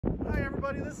Hi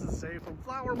everybody, this is Zay from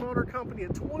Flower Motor Company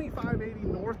at 2580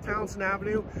 North Townsend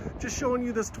Avenue. Just showing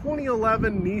you this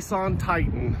 2011 Nissan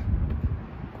Titan.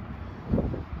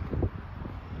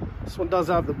 This one does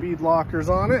have the bead lockers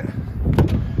on it.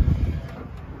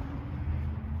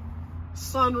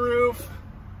 Sunroof,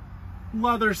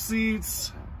 leather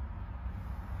seats,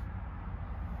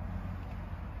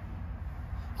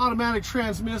 automatic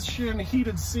transmission,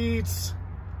 heated seats,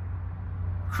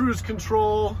 cruise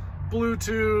control,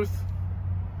 Bluetooth,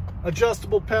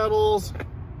 adjustable pedals,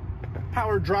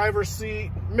 power driver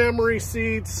seat, memory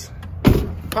seats,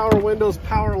 power windows,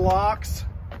 power locks.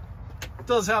 It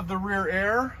does have the rear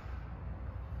air.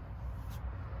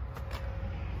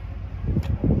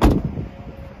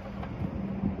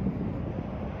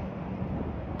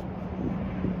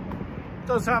 It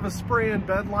does have a spray-in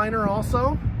bed liner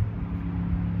also.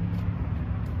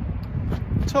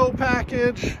 Tow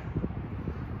package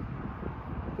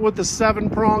with the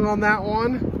 7-prong on that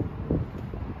one.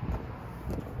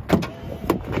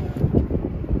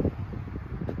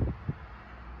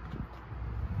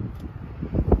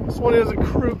 This one is a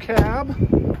crew cab.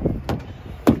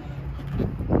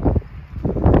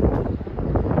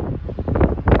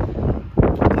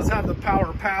 It does have the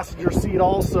power passenger seat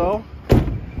also.